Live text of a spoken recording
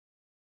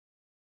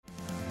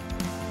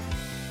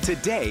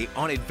Today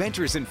on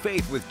Adventures in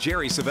Faith with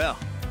Jerry Savelle.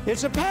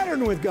 It's a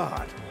pattern with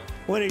God.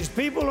 When His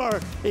people are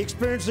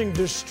experiencing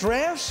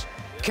distress,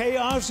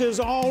 chaos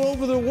is all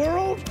over the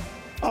world,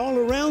 all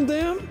around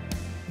them.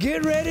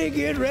 Get ready,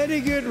 get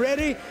ready, get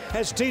ready.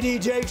 As T.D.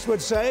 Jakes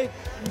would say,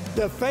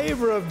 the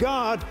favor of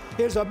God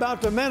is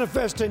about to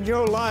manifest in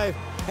your life,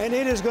 and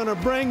it is going to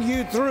bring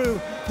you through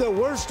the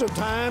worst of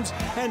times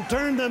and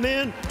turn them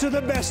into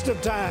the best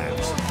of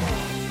times.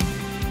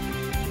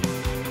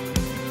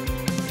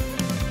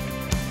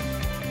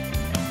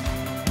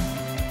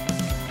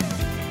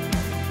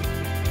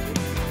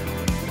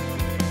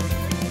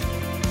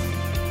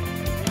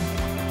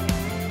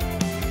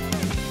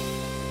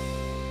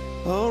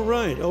 All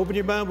right, open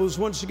your Bibles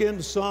once again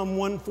to Psalm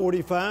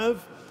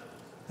 145.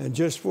 And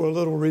just for a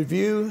little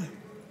review,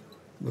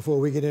 before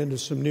we get into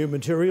some new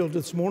material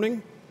this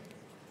morning,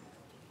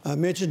 I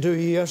mentioned to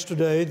you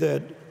yesterday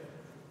that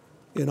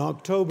in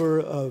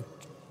October of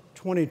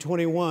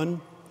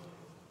 2021,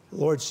 the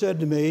Lord said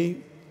to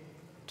me,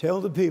 tell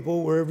the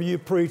people wherever you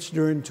preach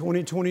during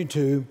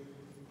 2022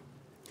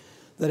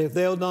 that if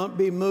they'll not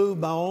be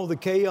moved by all the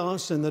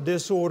chaos and the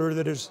disorder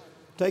that is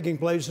taking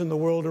place in the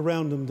world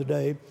around them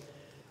today,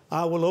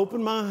 I will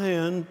open my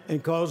hand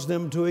and cause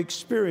them to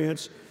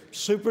experience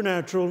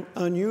supernatural,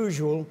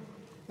 unusual,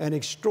 and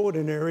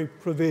extraordinary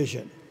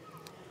provision.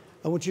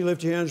 I want you to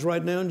lift your hands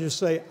right now and just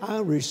say, I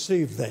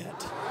receive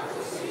that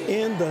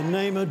in the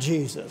name of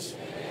Jesus.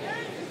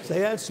 Say,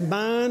 that's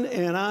mine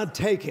and I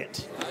take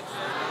it.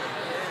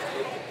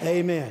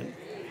 Amen.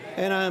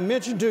 And I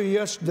mentioned to you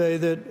yesterday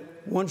that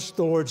once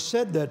the Lord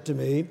said that to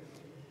me,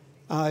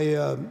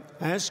 I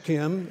asked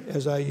Him,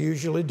 as I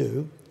usually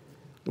do,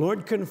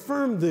 Lord,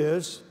 confirm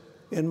this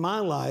in my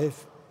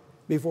life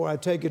before I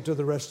take it to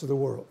the rest of the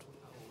world,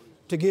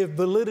 to give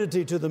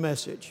validity to the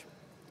message.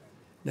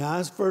 Now,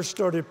 I first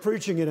started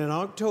preaching it in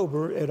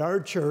October at our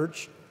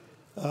church,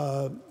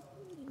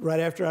 right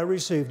after I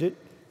received it,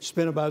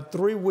 spent about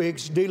 3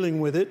 weeks dealing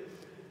with it,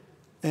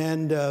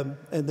 and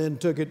then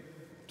took it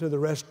to the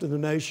rest of the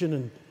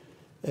nation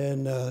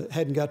and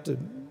hadn't got to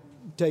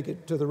take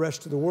it to the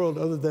rest of the world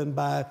other than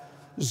by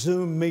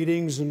Zoom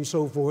meetings and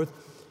so forth.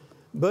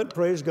 But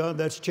praise God,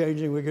 that's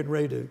changing. We're getting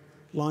ready to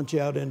launch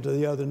out into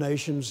the other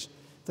nations.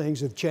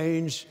 Things have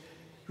changed.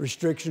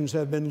 Restrictions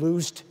have been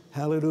loosed.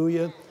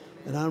 Hallelujah.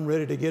 And I'm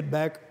ready to get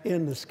back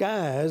in the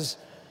skies,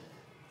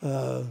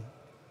 going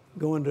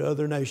to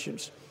other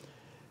nations.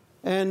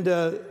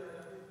 And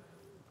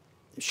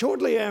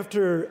shortly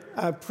after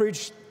I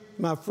preached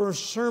my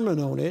first sermon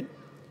on it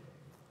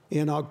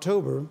in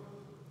October,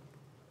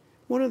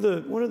 one of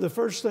the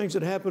first things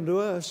that happened to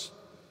us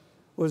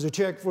was a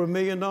check for $1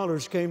 million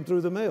came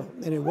through the mail.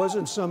 And it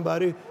wasn't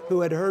somebody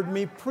who had heard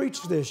me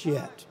preach this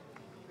yet.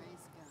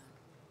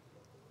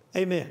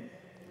 Amen.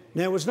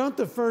 Now, it was not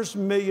the first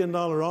 $1 million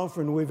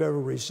offering we've ever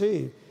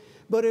received,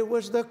 but it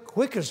was the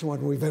quickest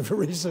one we've ever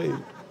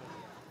received.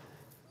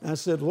 I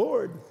said,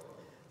 Lord,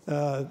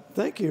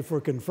 thank you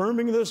for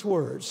confirming this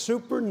word,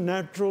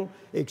 supernatural,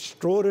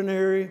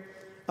 extraordinary,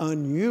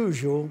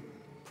 unusual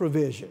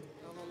provision.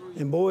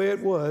 And boy, it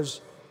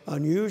was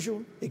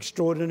unusual,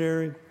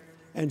 extraordinary,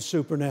 and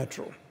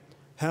supernatural.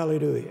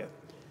 Hallelujah.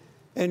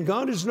 And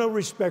God is no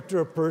respecter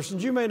of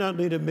persons. You may not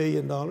need $1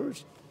 million.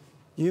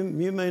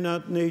 You may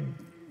not need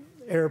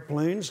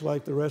airplanes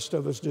like the rest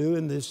of us do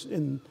in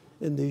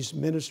these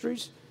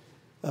ministries.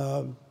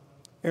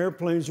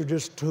 Airplanes are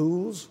just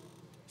tools.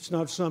 It's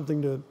not something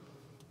to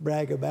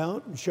brag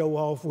about and show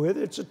off with.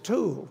 It's a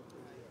tool.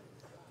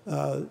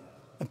 A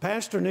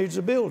pastor needs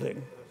a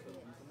building.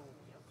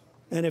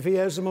 And if he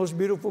has the most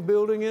beautiful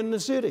building in the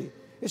city,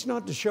 it's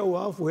not to show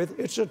off with,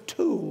 it's a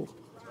tool.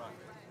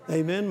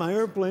 Amen. My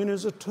airplane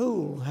is a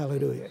tool.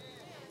 Hallelujah.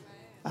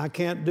 I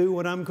can't do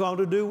what I'm called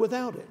to do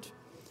without it.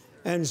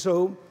 And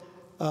so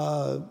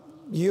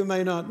you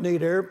may not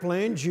need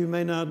airplanes. You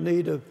may not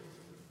need a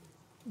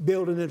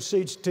building that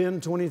seats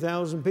 10,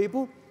 20,000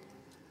 people.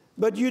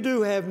 But you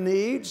do have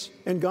needs,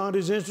 and God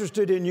is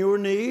interested in your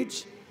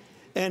needs.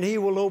 And He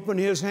will open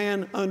His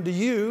hand unto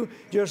you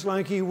just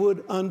like He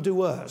would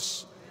unto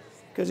us.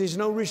 Because He's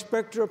no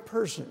respecter of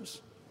persons.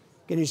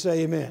 Can you say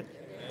amen? Amen?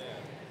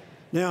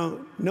 Now,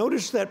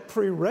 notice that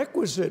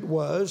prerequisite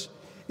was,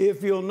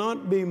 if you'll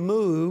not be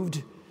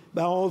moved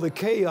by all the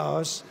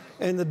chaos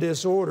and the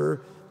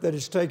disorder that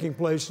is taking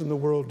place in the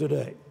world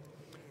today.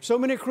 So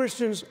many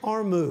Christians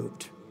are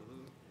moved.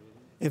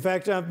 In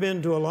fact, I've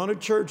been to a lot of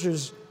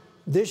churches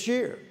this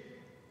year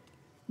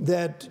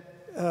that,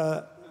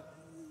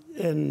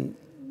 and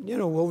you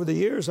know, over the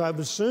years, I've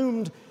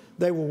assumed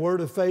they were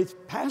Word of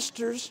Faith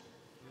pastors.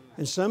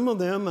 And some of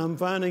them, I'm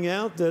finding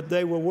out that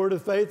they were Word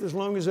of Faith as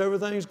long as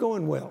everything's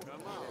going well.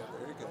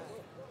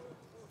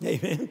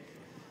 Amen.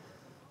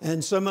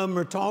 And some of them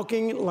are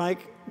talking like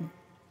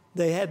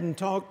they hadn't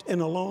talked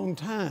in a long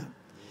time.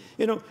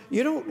 You know,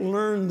 you don't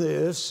learn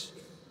this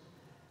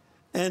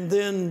and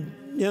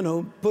then, you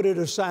know, put it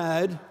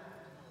aside.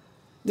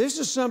 This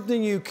is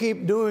something you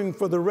keep doing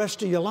for the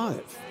rest of your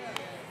life.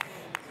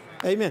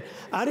 Amen.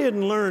 I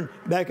didn't learn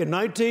back in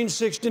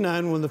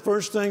 1969 when the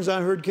first things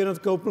I heard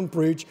Kenneth Copeland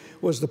preach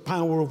was the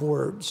power of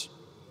words.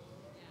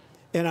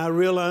 And I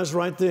realized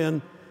right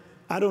then,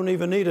 I don't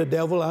even need a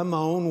devil. I'm my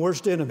own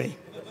worst enemy.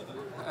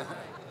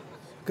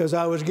 Because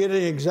I was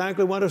getting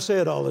exactly what I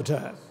said all the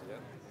time.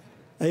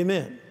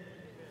 Amen.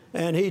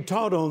 And he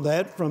taught on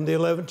that from the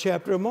 11th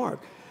chapter of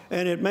Mark.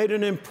 And it made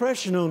an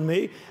impression on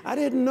me. I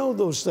didn't know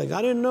those things.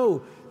 I didn't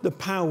know the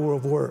power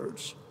of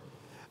words.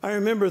 I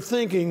remember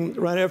thinking,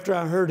 right after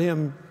I heard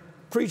him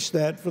preach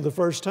that for the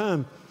first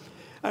time,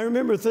 I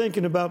remember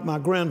thinking about my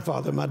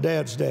grandfather, my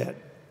dad's dad.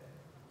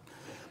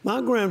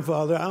 My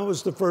grandfather, I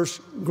was the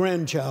first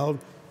grandchild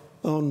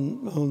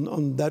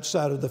on that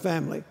side of the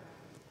family.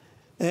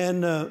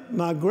 And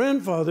my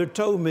grandfather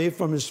told me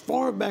from as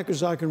far back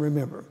as I can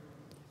remember,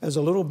 as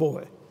a little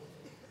boy,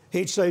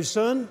 he'd say,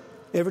 son,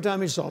 every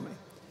time he saw me,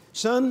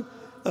 son,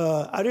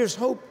 I just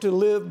hope to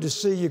live to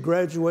see you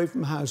graduate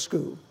from high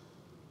school.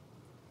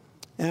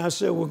 And I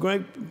said, well,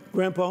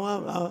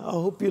 Grandpa, I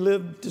hope you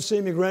live to see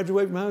me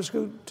graduate from high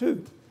school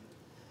too.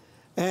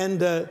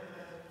 And,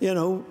 you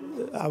know,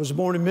 I was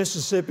born in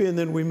Mississippi and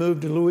then we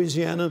moved to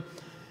Louisiana,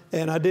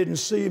 and I didn't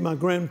see my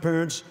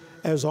grandparents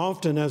as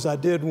often as I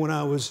did when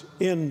I was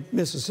in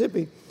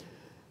Mississippi.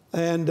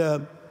 And,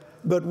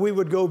 but we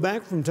would go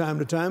back from time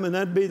to time, and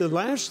that'd be the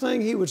last thing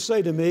he would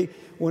say to me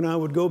when I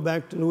would go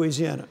back to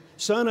Louisiana.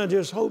 Son, I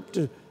just hope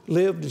to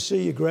live to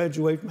see you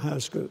graduate from high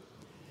school.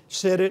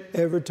 Said it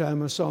every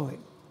time I saw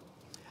him.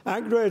 I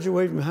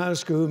graduated from high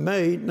school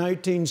May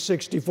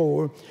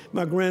 1964.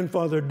 My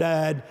grandfather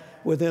died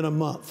within a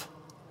month.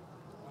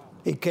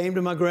 He came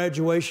to my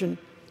graduation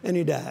and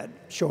he died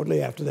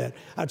shortly after that.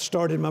 I'd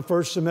started my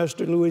first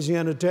semester at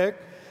Louisiana Tech,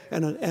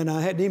 and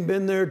I hadn't even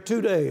been there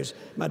 2 days.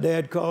 My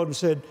dad called and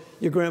said,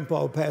 your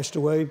grandpa passed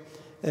away,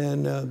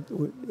 and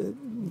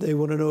they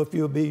want to know if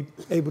you'll be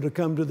able to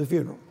come to the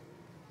funeral.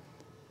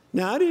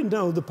 Now, I didn't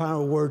know the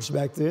power of words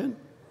back then,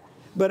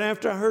 but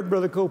after I heard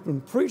Brother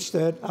Copeland preach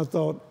that, I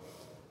thought,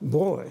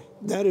 boy,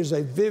 that is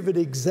a vivid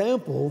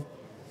example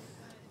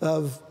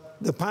of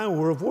the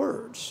power of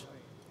words.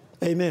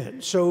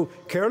 Amen. So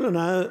Carol and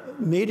I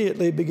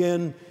immediately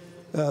began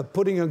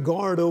putting a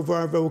guard over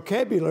our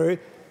vocabulary,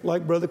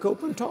 like Brother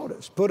Copeland taught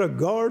us. Put a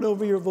guard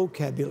over your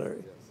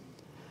vocabulary.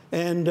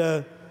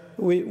 And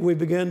we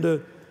began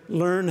to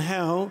learn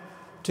how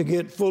to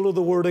get full of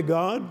the Word of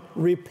God,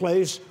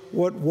 replace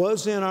what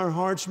was in our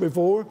hearts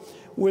before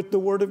with the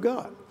Word of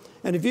God.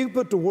 And if you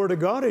put the Word of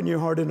God in your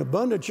heart in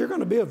abundance, you're going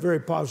to be a very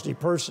positive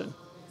person.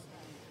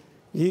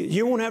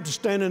 You won't have to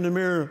stand in the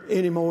mirror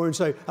anymore and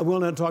say, I will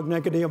not talk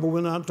negative, I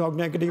will not talk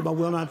negative, I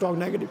will not talk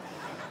negative.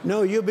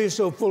 No, you'll be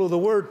so full of the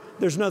Word,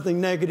 there's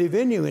nothing negative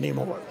in you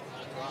anymore.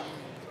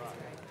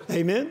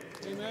 Amen?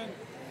 Amen.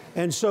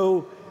 And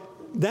so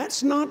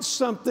that's not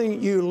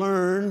something you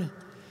learn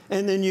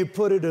and then you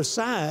put it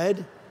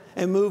aside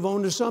and move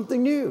on to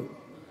something new.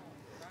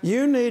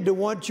 You need to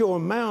watch your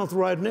mouth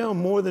right now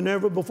more than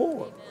ever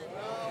before.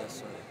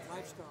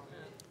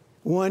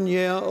 One,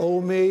 yeah,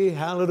 oh me,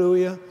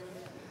 hallelujah.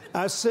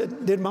 I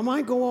said, did my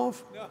mic go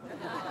off?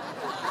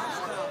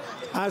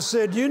 I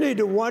said, you need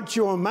to watch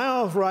your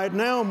mouth right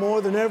now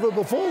more than ever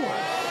before.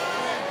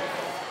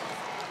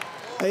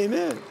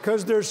 Amen.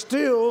 Because there's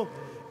still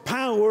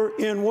power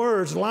in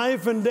words.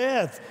 Life and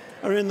death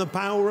are in the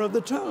power of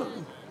the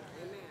tongue.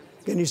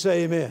 Can you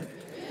say amen?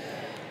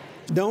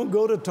 Don't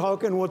go to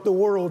talking what the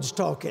world's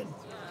talking.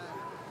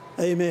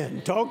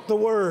 Amen. Talk the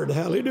word.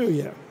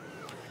 Hallelujah.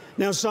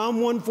 Now, Psalm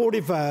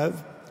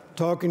 145,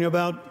 talking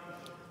about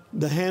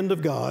the hand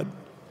of God.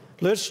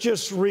 Let's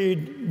just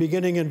read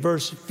beginning in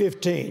verse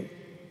 15.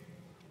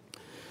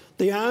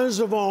 The eyes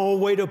of all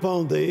wait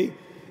upon thee,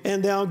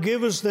 and thou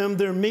givest them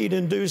their meat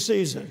in due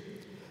season.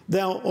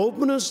 Thou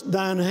openest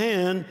thine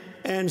hand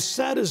and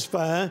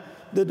satisfy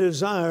the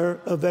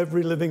desire of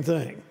every living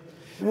thing.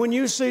 When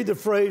you see the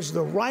phrase,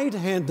 the right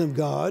hand of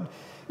God,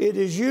 it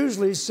is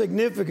usually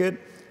significant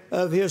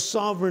of His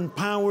sovereign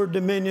power,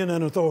 dominion,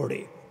 and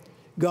authority.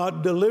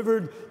 God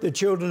delivered the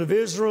children of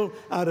Israel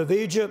out of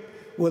Egypt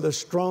with a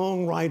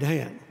strong right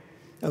hand,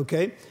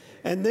 okay?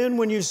 And then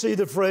when you see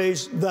the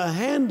phrase, the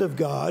hand of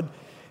God,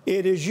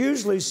 it is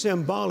usually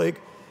symbolic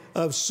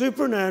of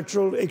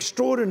supernatural,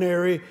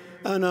 extraordinary,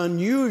 and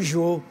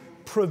unusual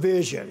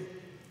provision.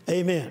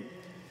 Amen.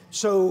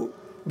 So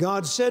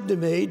God said to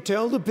me,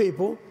 tell the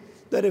people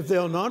that if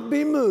they'll not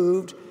be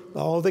moved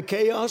by all the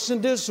chaos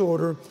and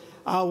disorder,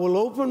 I will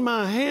open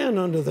my hand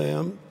unto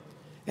them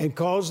and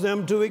cause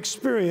them to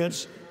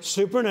experience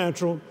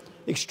supernatural,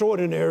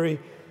 extraordinary,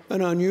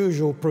 and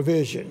unusual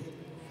provision.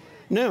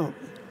 Now,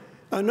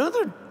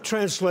 another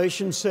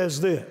translation says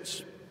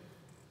this: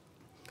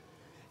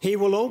 He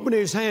will open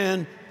His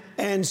hand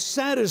and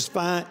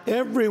satisfy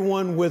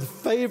everyone with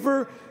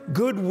favor,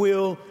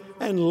 goodwill,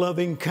 and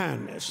loving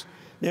kindness.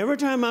 Now, every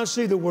time I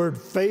see the word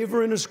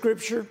favor in the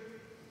Scripture,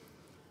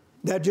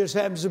 that just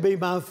happens to be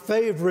my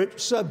favorite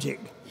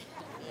subject.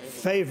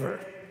 Favor.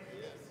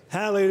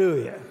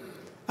 Hallelujah.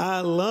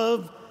 I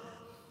love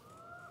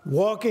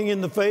walking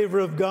in the favor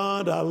of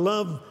God. I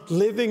love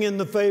living in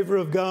the favor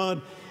of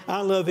God.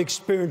 I love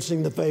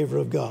experiencing the favor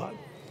of God.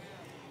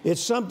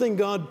 It's something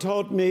God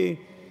taught me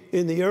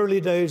in the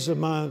early days of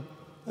my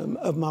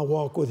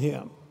walk with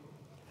Him.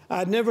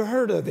 I'd never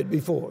heard of it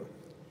before.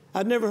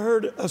 I'd never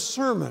heard a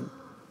sermon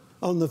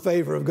on the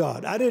favor of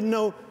God. I didn't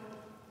know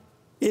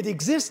it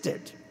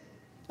existed.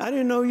 I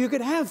didn't know you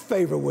could have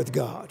favor with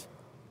God.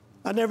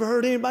 I never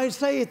heard anybody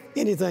say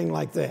anything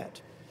like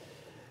that.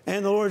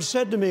 And the Lord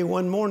said to me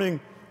one morning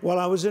while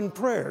I was in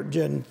prayer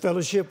and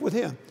fellowship with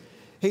Him,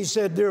 He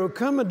said, there will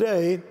come a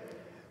day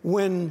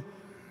when,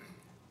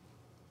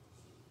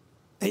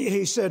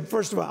 He said,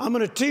 first of all, I'm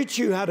going to teach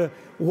you how to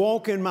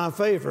walk in my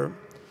favor.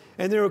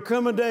 And there will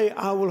come a day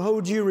I will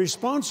hold you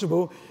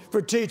responsible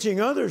for teaching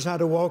others how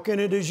to walk in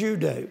it as you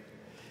do.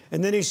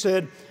 And then He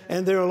said,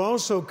 and there will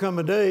also come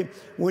a day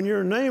when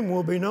your name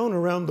will be known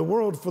around the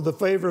world for the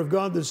favor of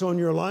God that's on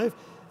your life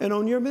and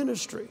on your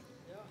ministry.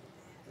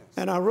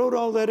 And I wrote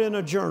all that in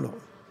a journal.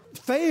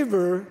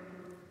 Favor,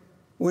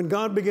 when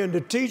God began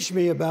to teach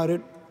me about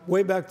it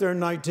way back there in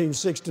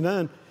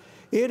 1969,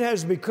 it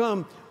has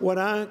become what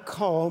I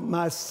call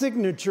my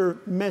signature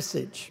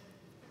message.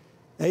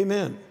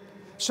 Amen.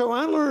 So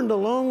I learned a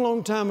long,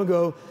 long time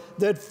ago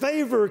that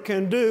favor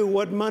can do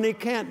what money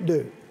can't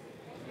do.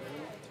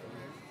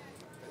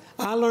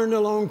 I learned a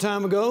long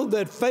time ago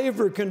that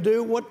favor can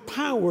do what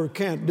power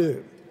can't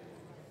do.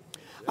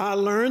 I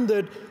learned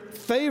that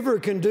favor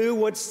can do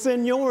what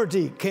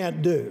seniority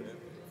can't do.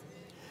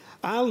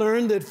 I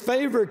learned that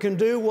favor can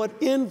do what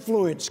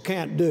influence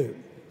can't do.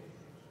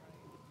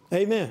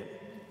 Amen.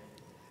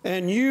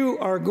 And you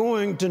are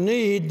going to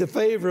need the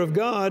favor of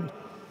God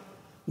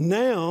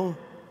now,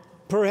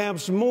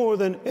 perhaps more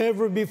than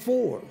ever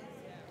before.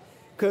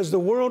 Because the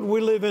world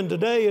we live in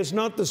today is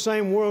not the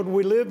same world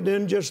we lived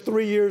in just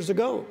 3 years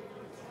ago.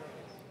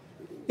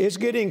 It's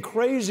getting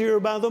crazier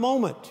by the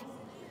moment.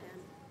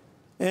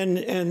 And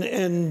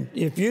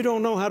if you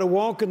don't know how to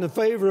walk in the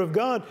favor of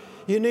God,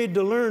 you need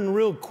to learn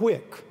real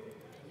quick.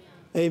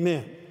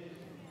 Amen.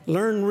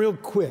 Learn real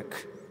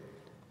quick.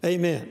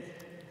 Amen.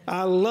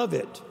 I love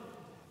it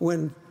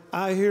when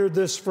I hear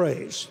this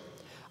phrase.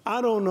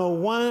 I don't know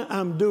why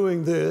I'm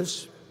doing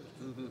this.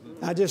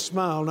 I just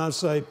smile and I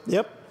say,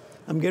 yep,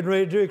 I'm getting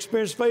ready to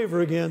experience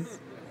favor again.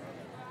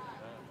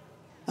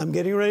 I'm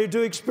getting ready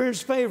to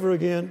experience favor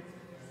again.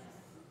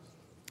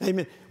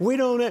 Amen.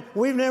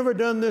 We've never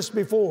done this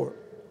before.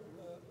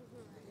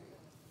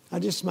 I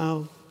just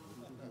smile.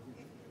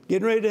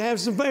 Getting ready to have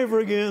some favor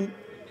again.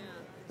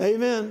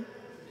 Amen.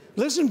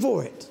 Listen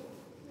for it.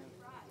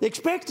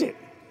 Expect it.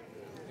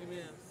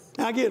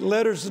 I get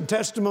letters and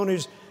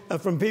testimonies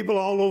from people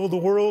all over the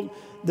world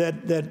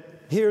that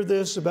hear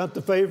this about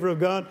the favor of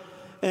God.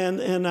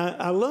 And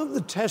I love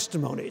the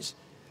testimonies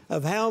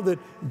of how that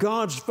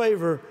God's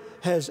favor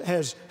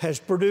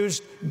has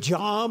produced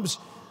jobs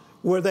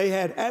where they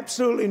had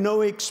absolutely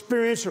no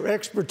experience or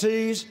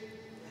expertise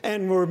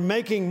and were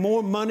making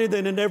more money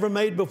than they'd ever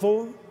made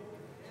before.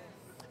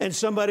 And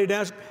somebody'd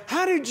ask,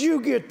 how did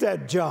you get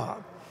that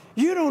job?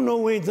 You don't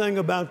know anything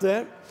about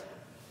that.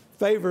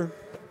 Favor.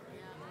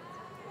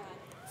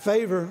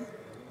 Favor.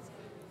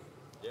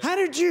 How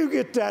did you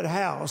get that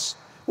house?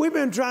 We've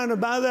been trying to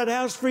buy that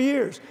house for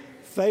years.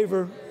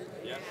 Favor.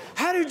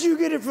 How did you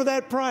get it for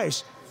that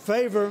price?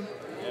 Favor.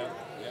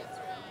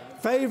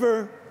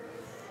 Favor.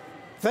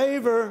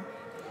 Favor.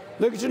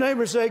 Look at your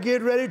neighbor and say,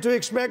 get ready to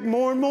expect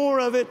more and more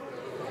of it.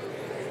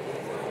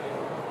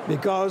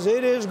 Because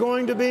it is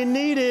going to be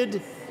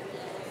needed.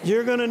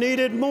 You're going to need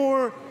it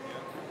more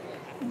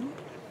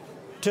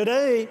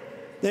today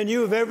than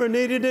you have ever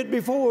needed it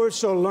before.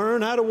 So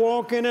learn how to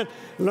walk in it.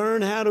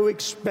 Learn how to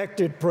expect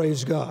it,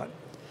 praise God.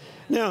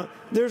 Now,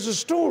 there's a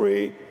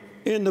story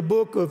in the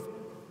book of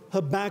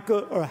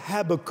Habakkuk, or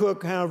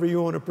Habakkuk, however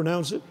you want to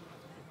pronounce it.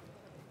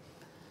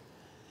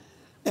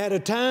 At a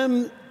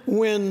time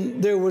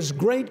when there was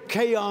great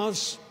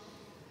chaos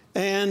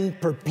and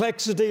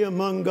perplexity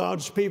among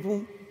God's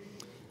people,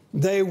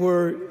 they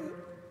were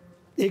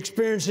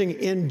experiencing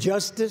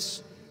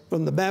injustice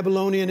from the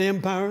Babylonian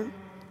Empire.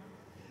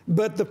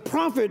 But the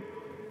prophet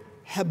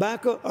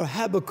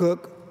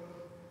Habakkuk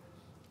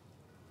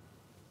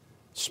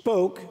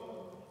spoke,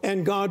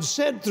 and God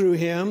said through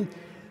him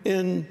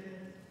in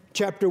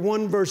chapter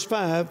 1, verse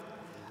 5,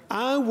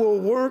 I will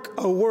work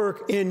a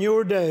work in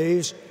your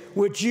days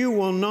which you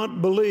will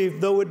not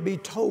believe, though it be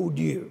told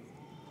you.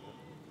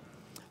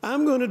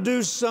 I'm going to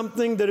do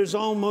something that is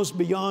almost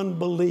beyond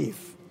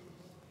belief.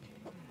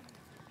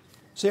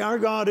 See, our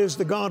God is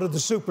the God of the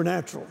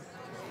supernatural.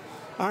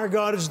 Our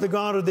God is the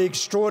God of the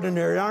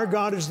extraordinary. Our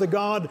God is the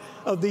God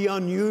of the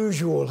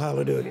unusual.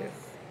 Hallelujah.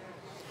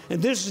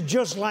 And this is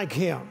just like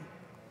Him.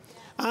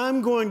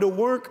 I'm going to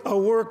work a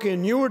work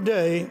in your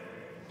day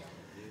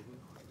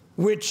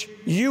which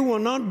you will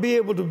not be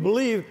able to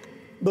believe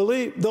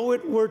though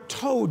it were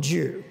told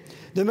you.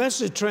 The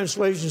Message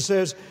translation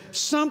says,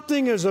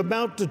 something is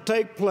about to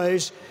take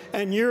place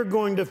and you're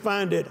going to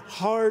find it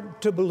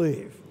hard to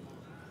believe.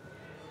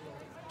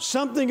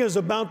 Something is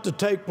about to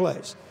take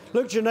place.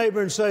 Look at your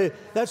neighbor and say,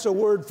 that's a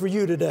word for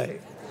you today.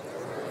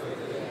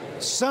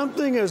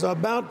 Something is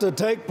about to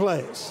take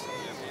place.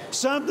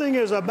 Something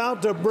is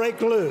about to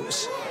break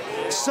loose.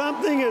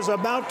 Something is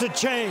about to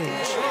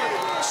change.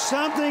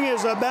 Something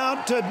is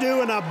about to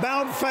do an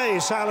about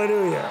face.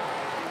 Hallelujah.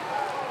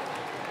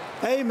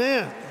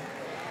 Amen.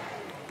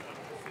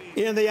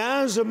 In the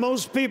eyes of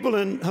most people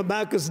in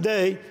Habakkuk's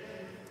day,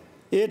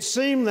 it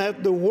seemed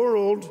that the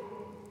world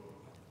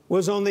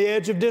was on the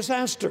edge of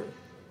disaster.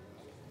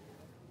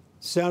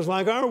 Sounds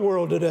like our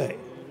world today.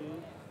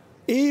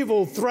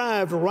 Evil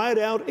thrived right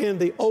out in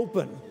the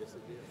open.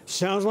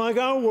 Sounds like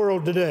our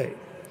world today.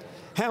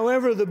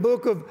 However, the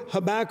book of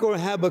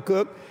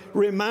Habakkuk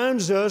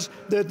reminds us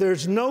that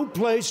there's no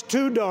place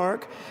too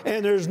dark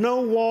and there's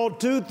no wall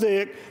too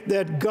thick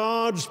that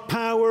God's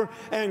power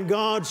and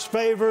God's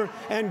favor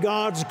and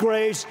God's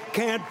grace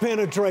can't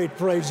penetrate,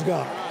 praise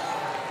God.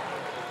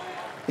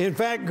 In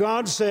fact,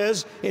 God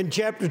says in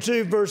chapter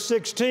 2, verse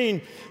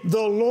 16,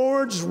 the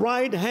Lord's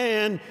right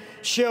hand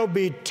shall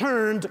be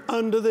turned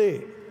unto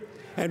thee.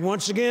 And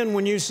once again,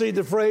 when you see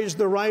the phrase,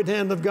 the right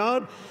hand of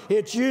God,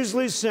 it's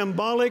usually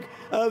symbolic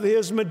of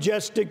His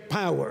majestic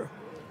power.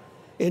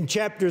 In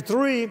chapter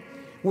 3,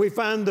 we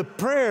find the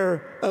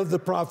prayer of the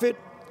prophet,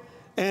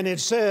 and it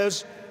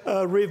says,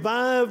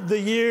 revive the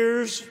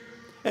years,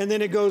 and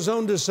then it goes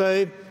on to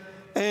say,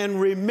 and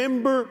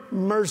remember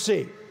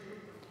mercy.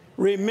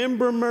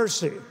 Remember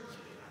mercy.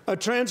 A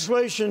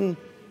translation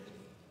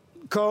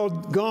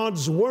called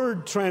God's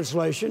Word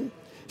translation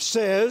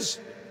says,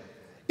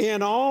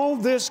 in all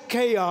this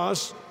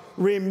chaos,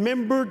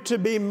 remember to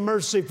be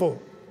merciful.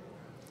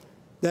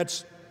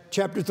 That's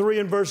chapter 3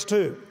 and verse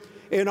 2.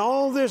 In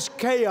all this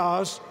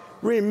chaos,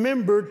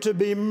 remember to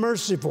be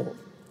merciful.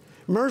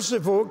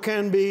 Merciful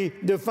can be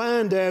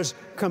defined as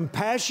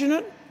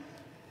compassionate,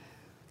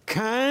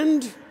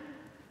 kind,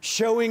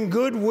 showing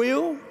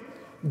goodwill,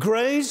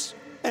 grace,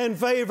 and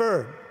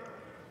favor.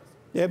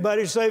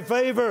 Everybody say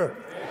favor.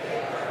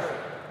 Favor.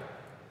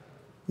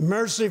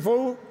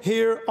 Merciful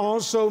here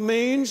also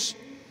means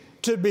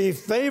to be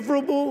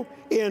favorable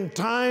in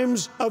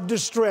times of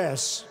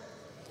distress.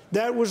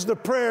 That was the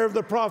prayer of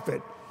the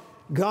prophet.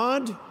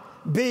 God,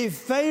 be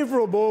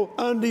favorable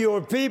unto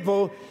your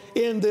people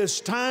in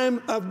this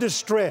time of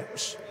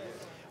distress.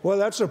 Well,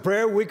 that's a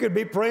prayer we could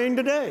be praying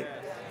today.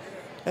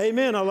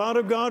 Amen. A lot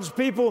of God's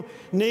people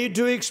need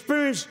to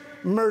experience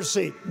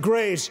mercy,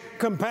 grace,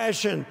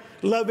 compassion,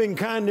 loving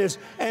kindness,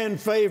 and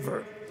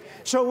favor.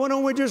 So why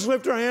don't we just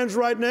lift our hands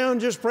right now and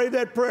just pray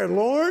that prayer.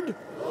 Lord,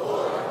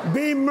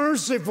 be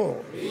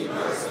merciful,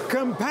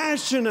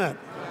 compassionate,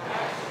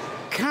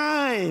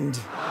 kind,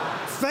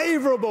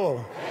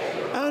 favorable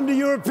unto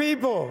your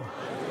people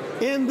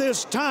in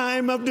this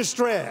time of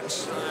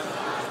distress.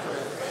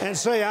 And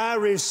say, I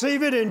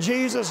receive it in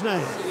Jesus'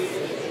 name.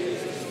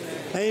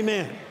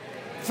 Amen.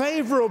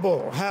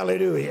 Favorable,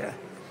 hallelujah.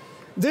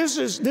 This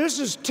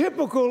is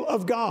typical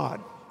of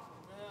God.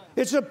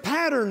 It's a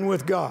pattern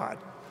with God.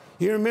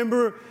 You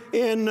remember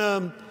in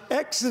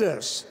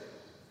Exodus,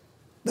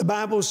 the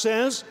Bible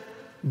says,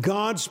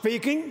 God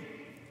speaking,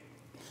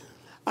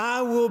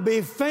 I will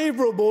be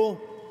favorable,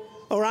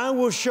 or I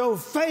will show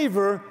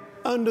favor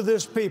unto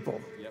this people.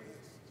 Yep.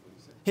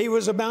 He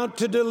was about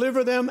to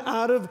deliver them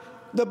out of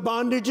the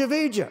bondage of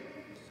Egypt.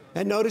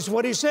 And notice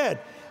what he said,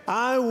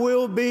 I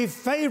will be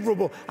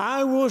favorable.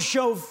 I will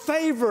show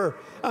favor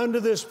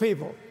unto this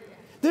people.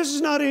 This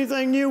is not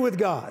anything new with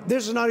God.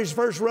 This is not His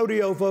first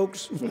rodeo,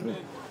 folks,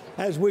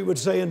 as we would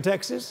say in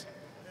Texas.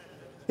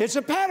 It's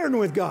a pattern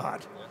with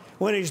God.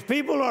 When His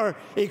people are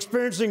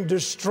experiencing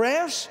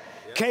distress,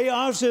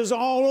 chaos is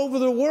all over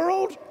the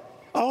world,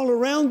 all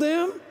around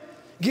them.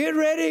 Get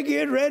ready,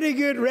 get ready,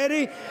 get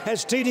ready.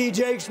 As T.D.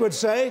 Jakes would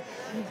say,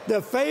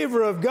 the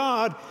favor of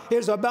God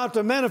is about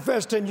to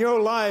manifest in your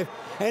life,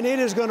 and it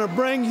is going to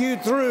bring you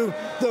through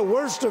the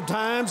worst of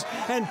times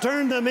and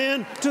turn them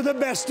into the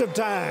best of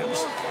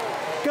times.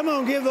 Come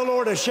on, give the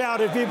Lord a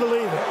shout if you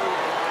believe it.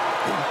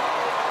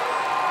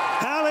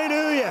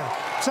 Hallelujah.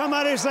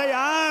 Somebody say,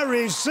 I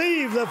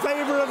receive the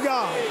favor of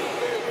God.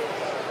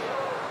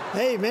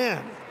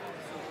 Amen.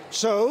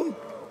 So,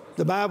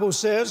 the Bible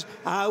says,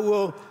 I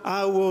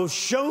will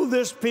show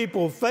this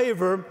people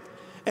favor,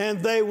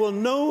 and they will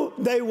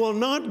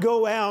not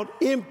go out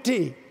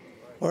empty.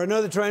 Or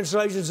another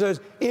translation says,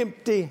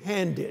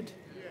 empty-handed.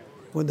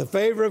 When the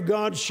favor of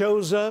God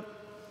shows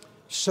up,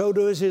 so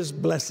does His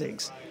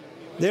blessings.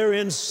 They're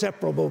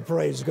inseparable,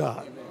 praise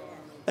God.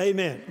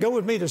 Amen. Go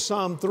with me to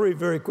Psalm 3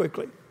 very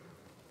quickly.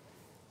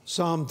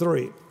 Psalm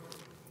 3.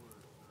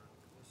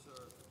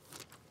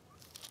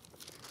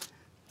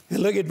 And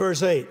look at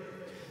verse 8.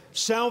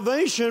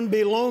 Salvation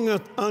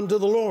belongeth unto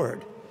the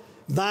Lord.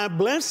 Thy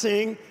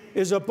blessing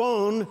is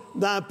upon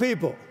thy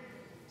people.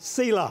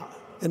 Selah.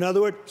 In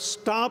other words,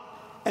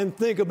 stop and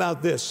think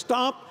about this.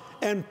 Stop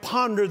and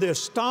ponder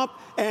this. Stop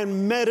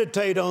and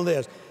meditate on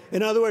this.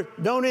 In other words,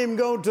 don't even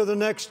go to the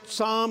next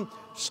psalm.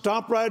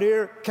 Stop right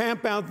here,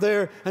 camp out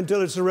there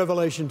until it's a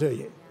revelation to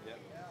you.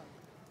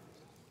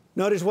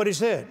 Notice what he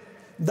said.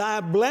 Thy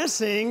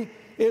blessing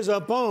is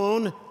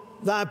upon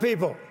thy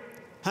people.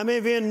 How many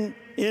of you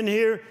in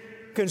here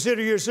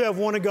consider yourself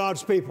one of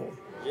God's people?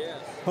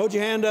 Yes. Hold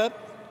your hand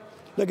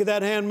up. Look at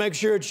that hand, make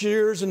sure it's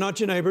yours and not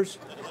your neighbor's.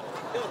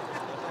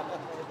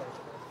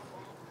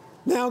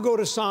 Now go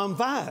to Psalm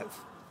 5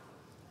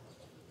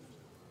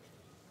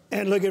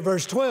 and look at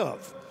verse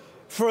 12.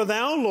 For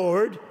thou,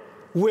 Lord,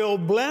 will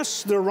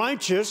bless the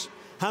righteous.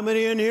 How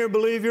many in here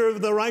believe you're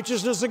the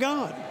righteousness of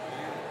God?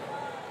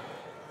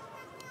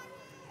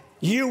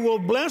 You will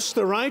bless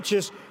the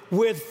righteous.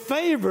 With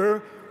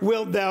favor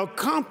wilt thou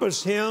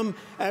compass him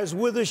as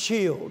with a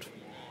shield.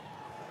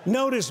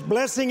 Notice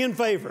blessing and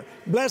favor,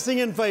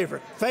 blessing and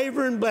favor,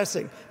 favor and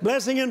blessing,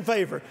 blessing and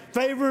favor,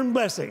 favor and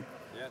blessing.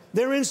 Yes.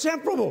 They're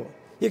inseparable.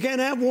 You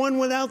can't have one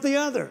without the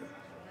other.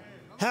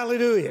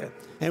 Hallelujah.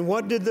 And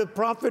what did the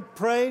prophet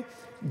pray?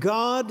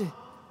 God,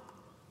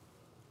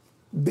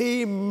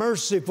 be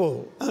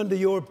merciful unto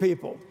your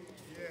people.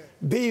 Yes.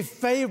 Be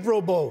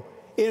favorable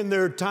in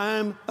their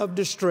time of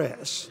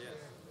distress.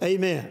 Yes.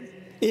 Amen.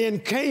 In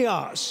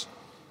chaos,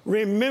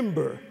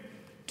 remember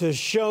to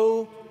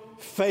show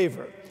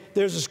favor.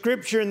 There's a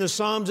scripture in the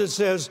Psalms that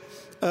says,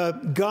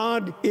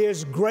 God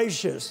is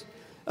gracious.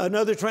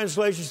 Another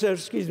translation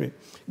says,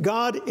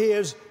 God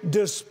is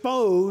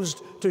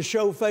disposed to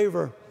show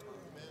favor.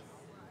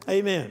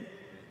 Amen.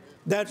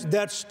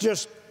 That's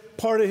just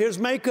part of his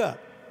makeup.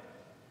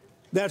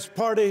 That's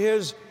part of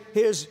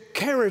his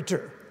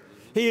character.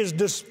 He is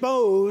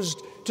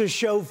disposed to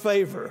show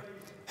favor.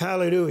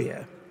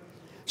 Hallelujah.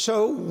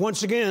 So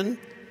once again,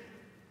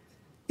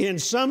 in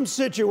some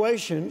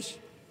situations,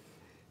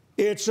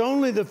 it's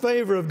only the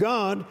favor of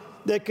God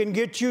that can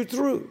get you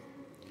through.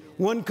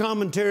 One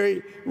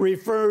commentary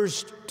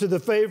refers to the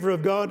favor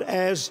of God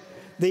as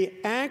the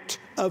act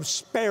of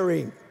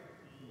sparing.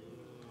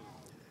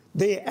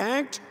 The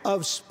act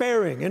of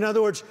sparing. In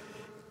other words,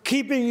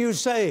 keeping you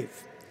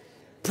safe,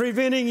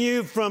 preventing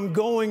you from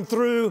going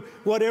through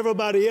what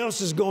everybody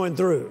else is going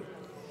through.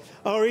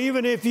 Or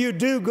even if you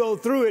do go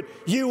through it,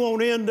 you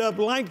won't end up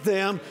like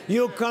them.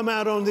 You'll come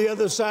out on the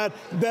other side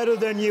better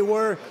than you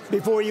were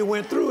before you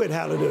went through it.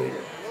 Hallelujah.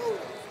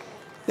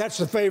 That's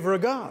the favor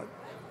of God.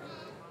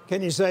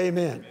 Can you say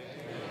amen? Amen.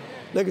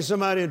 Look at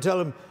somebody and tell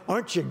them,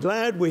 aren't you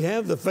glad we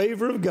have the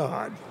favor of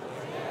God?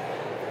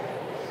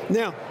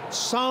 Now,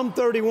 Psalm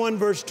 31,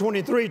 verse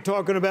 23,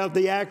 talking about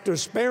the act of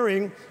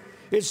sparing,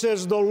 it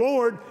says, the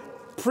Lord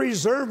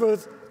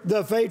preserveth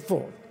the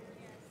faithful.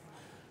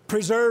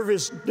 Preserve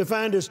is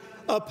defined as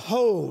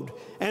uphold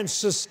and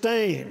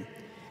sustain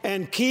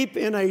and keep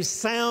in a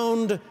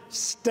sound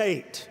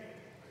state.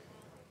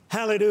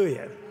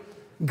 Hallelujah.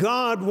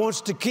 God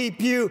wants to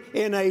keep you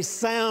in a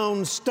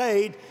sound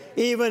state,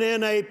 even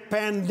in a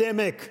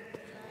pandemic.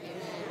 Amen.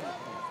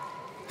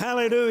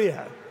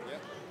 Hallelujah.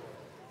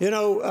 You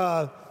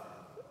know,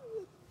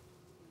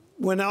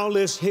 when all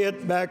this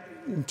hit back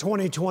in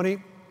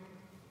 2020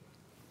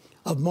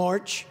 of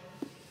March,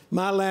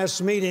 my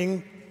last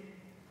meeting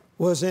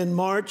was in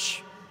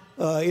March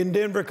in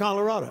Denver,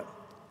 Colorado.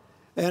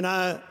 And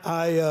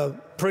I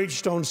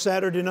preached on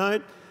Saturday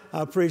night.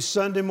 I preached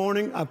Sunday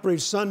morning. I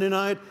preached Sunday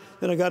night.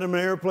 Then I got in an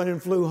airplane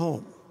and flew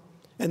home.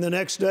 And the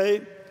next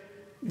day,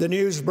 the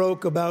news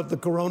broke about the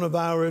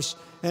coronavirus,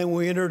 and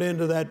we entered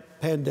into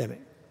that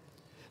pandemic.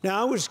 Now,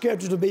 I was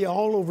scheduled to be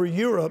all over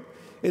Europe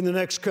in the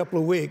next couple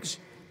of weeks,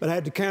 but I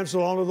had to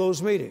cancel all of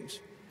those meetings.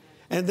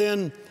 And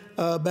then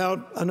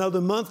about another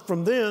month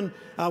from then,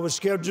 I was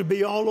scheduled to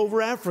be all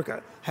over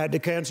Africa. Had to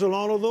cancel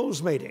all of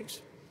those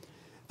meetings.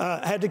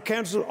 Had to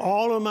cancel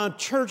all of my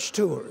church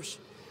tours.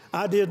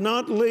 I did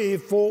not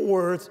leave Fort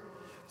Worth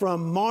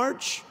from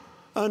March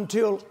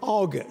until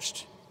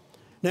August.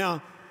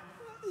 Now,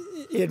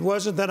 it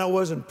wasn't that I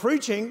wasn't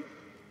preaching,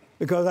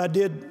 because I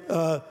did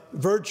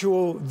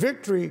virtual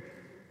victory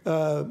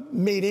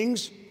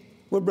meetings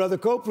with Brother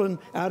Copeland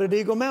out at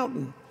Eagle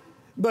Mountain.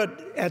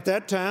 But at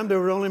that time, there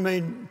were only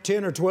maybe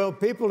 10 or 12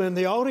 people in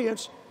the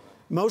audience,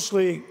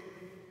 mostly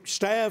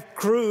staff,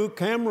 crew,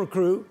 camera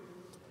crew.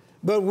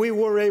 But we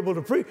were able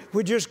to preach.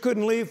 We just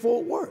couldn't leave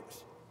Fort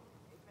Worth.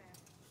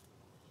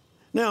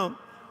 Now,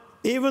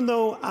 even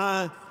though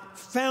I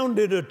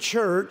founded a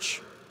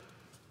church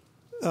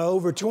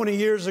over 20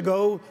 years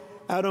ago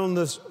out on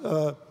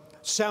the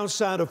south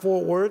side of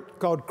Fort Worth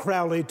called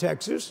Crowley,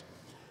 Texas,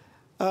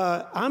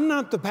 I'm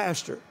not the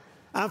pastor.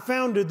 I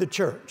founded the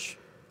church.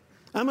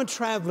 I'm a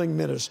traveling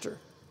minister.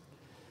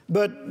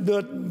 But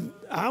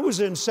I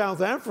was in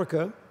South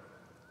Africa,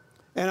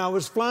 and I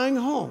was flying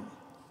home.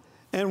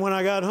 And when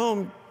I got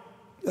home,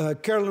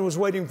 Carolyn was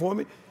waiting for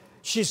me.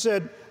 She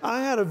said,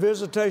 I had a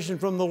visitation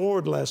from the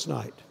Lord last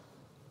night,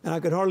 and I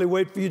could hardly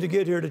wait for you to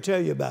get here to tell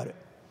you about it.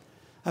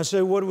 I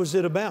said, what was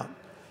it about?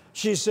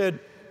 She said,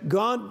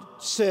 God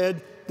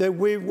said that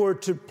we were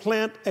to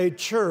plant a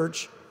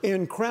church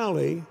in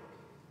Crowley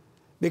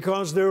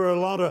because there are a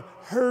lot of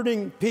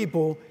hurting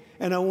people,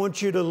 and I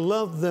want you to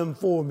love them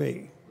for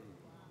me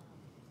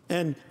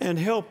and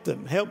help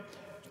them, help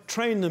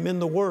train them in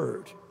the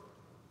Word.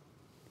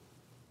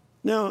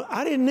 Now,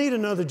 I didn't need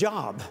another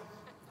job.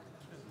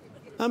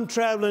 I'm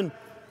traveling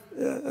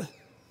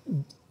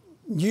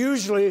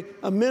usually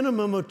a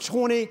minimum of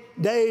 20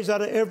 days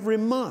out of every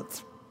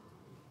month,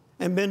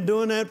 and been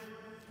doing that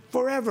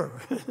forever.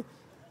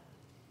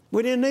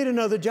 We didn't need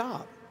another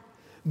job.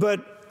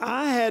 But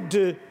I had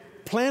to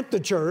plant the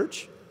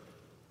church.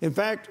 In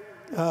fact,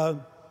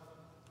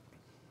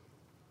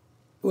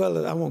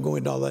 well, I won't go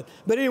into all that.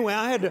 But anyway,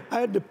 I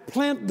had to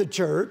plant the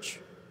church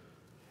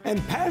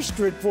and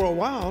pastor it for a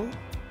while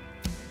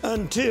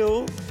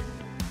until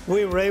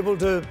we were able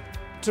to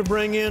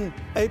bring in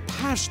a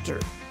pastor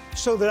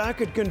so that I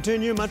could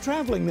continue my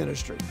traveling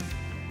ministry.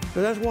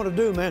 But that's what to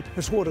do, man.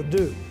 That's what to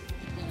do.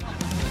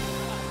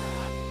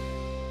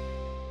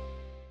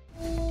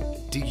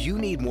 Do you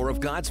need more of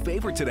God's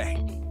favor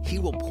today? He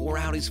will pour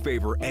out His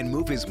favor and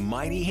move His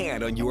mighty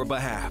hand on your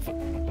behalf.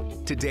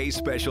 Today's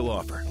special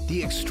offer,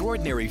 the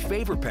Extraordinary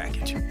Favor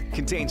Package,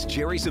 contains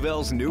Jerry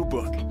Savelle's new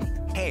book,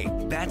 Hey,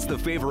 That's the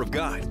Favor of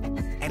God,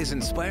 and his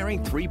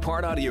inspiring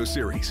 3-part audio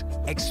series,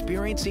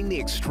 Experiencing the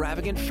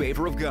Extravagant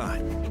Favor of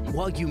God.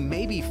 While you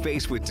may be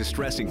faced with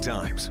distressing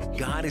times,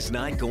 God is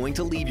not going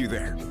to leave you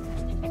there.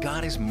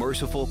 God is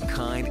merciful,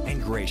 kind,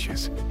 and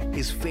gracious.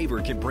 His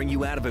favor can bring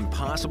you out of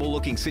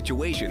impossible-looking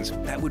situations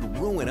that would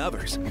ruin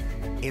others.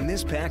 In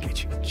this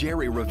package,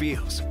 Jerry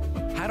reveals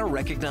how to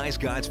recognize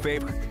God's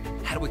favor,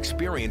 how to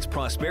experience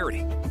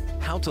prosperity,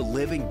 how to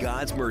live in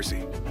God's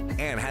mercy,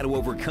 and how to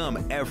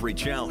overcome every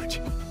challenge.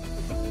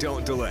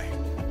 Don't delay.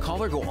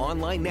 Call or go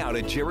online now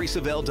to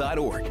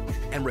jerrysavelle.org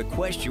and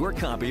request your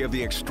copy of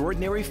the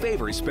Extraordinary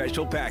Favor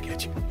Special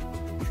Package.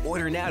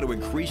 Order now to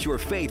increase your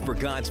faith for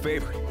God's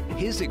favor.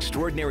 His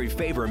extraordinary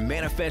favor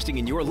manifesting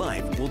in your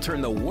life will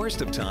turn the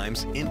worst of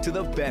times into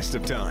the best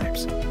of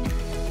times.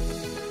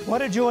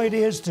 What a joy it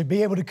is to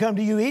be able to come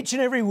to you each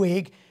and every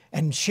week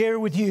and share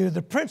with you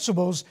the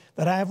principles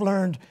that I've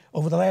learned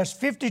over the last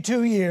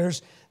 52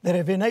 years that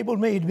have enabled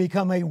me to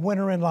become a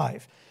winner in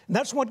life. And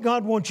that's what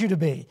God wants you to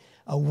be,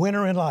 a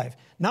winner in life.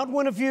 Not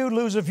win a few,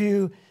 lose a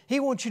few. He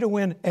wants you to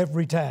win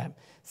every time.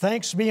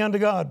 Thanks be unto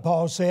God,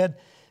 Paul said,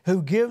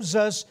 who gives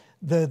us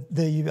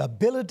the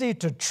ability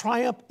to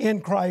triumph in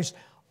Christ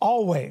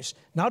always,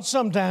 not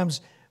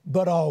sometimes,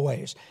 but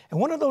always. And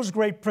one of those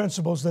great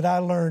principles that I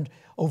learned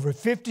over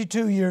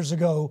 52 years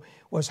ago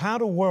was how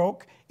to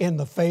walk in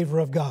the favor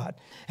of God.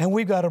 And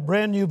we've got a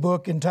brand new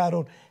book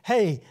entitled,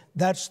 Hey,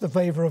 That's the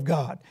Favor of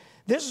God.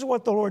 This is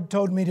what the Lord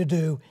told me to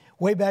do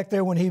way back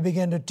there when He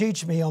began to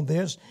teach me on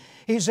this.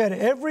 He said,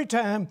 every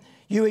time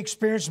you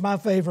experience my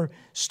favor,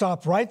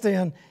 stop right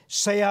then,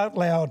 say out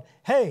loud,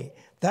 hey,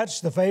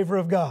 that's the favor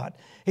of God.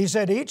 He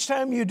said, each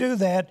time you do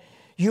that,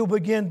 you'll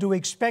begin to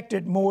expect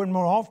it more and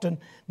more often.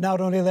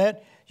 Not only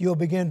that, you'll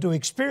begin to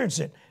experience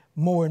it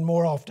more and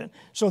more often.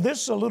 So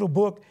this is a little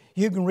book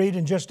you can read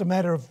in just a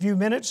matter of a few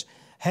minutes.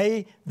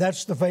 Hey,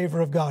 that's the favor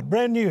of God.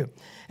 Brand new.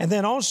 And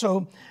then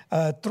also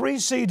 3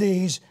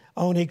 CDs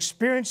on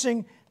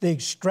experiencing the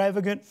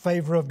extravagant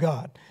favor of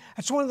God.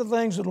 That's one of the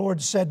things the Lord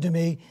said to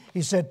me.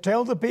 He said,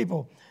 tell the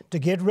people to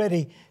get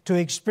ready to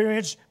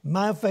experience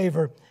my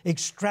favor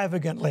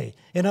extravagantly.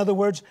 In other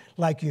words,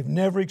 like you've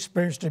never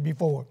experienced it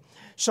before.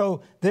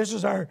 So this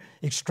is our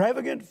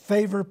extravagant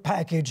favor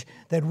package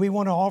that we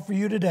want to offer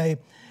you today.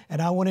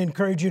 And I want to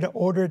encourage you to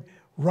order it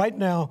right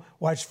now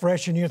while it's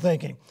fresh in your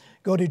thinking.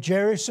 Go to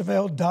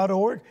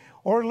jerrysavelle.org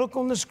or look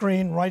on the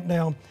screen right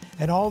now,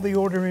 and all the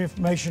order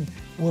information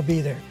will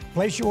be there.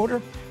 Place your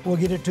order. We'll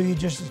get it to you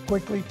just as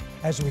quickly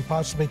as we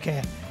possibly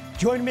can.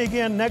 Join me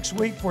again next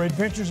week for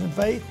Adventures in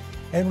Faith.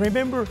 And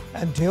remember,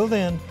 until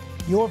then,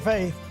 your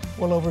faith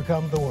will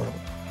overcome the world.